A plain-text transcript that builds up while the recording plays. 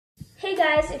Hey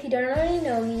guys, if you don't already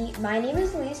know me, my name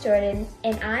is Louise Jordan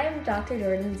and I am Dr.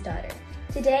 Jordan's daughter.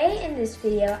 Today in this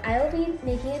video, I will be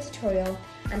making a tutorial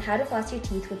on how to floss your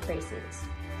teeth with braces.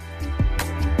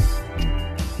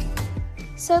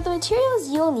 So the materials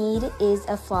you'll need is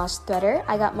a floss threader.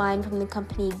 I got mine from the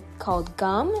company called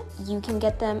Gum. You can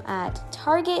get them at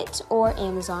Target or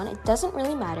Amazon. It doesn't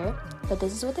really matter, but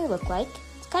this is what they look like.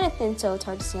 It's kind of thin, so it's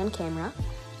hard to see on camera.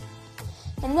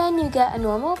 And then you get a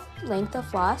normal length of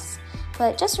floss,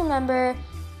 but just remember,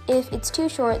 if it's too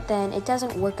short, then it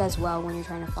doesn't work as well when you're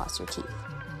trying to floss your teeth.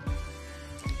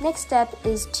 Next step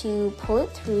is to pull it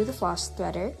through the floss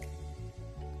threader.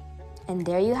 And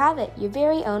there you have it, your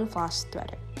very own floss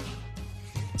threader.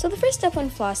 So the first step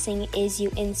when flossing is you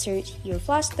insert your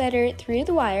floss threader through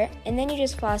the wire, and then you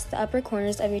just floss the upper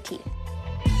corners of your teeth.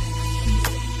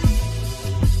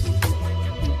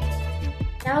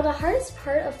 Now the hardest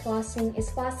part of flossing is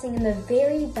flossing in the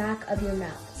very back of your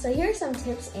mouth. So here are some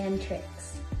tips and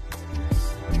tricks.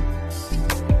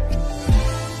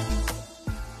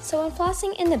 So when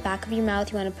flossing in the back of your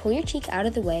mouth, you want to pull your cheek out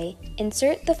of the way,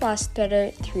 insert the floss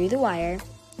threader through the wire,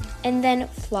 and then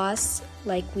floss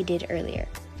like we did earlier.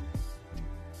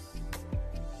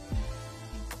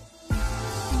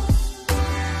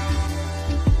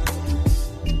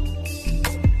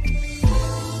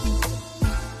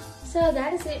 So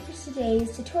that is it for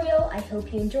today's tutorial. I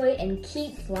hope you enjoyed and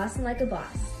keep flossing like a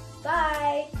boss.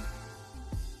 Bye!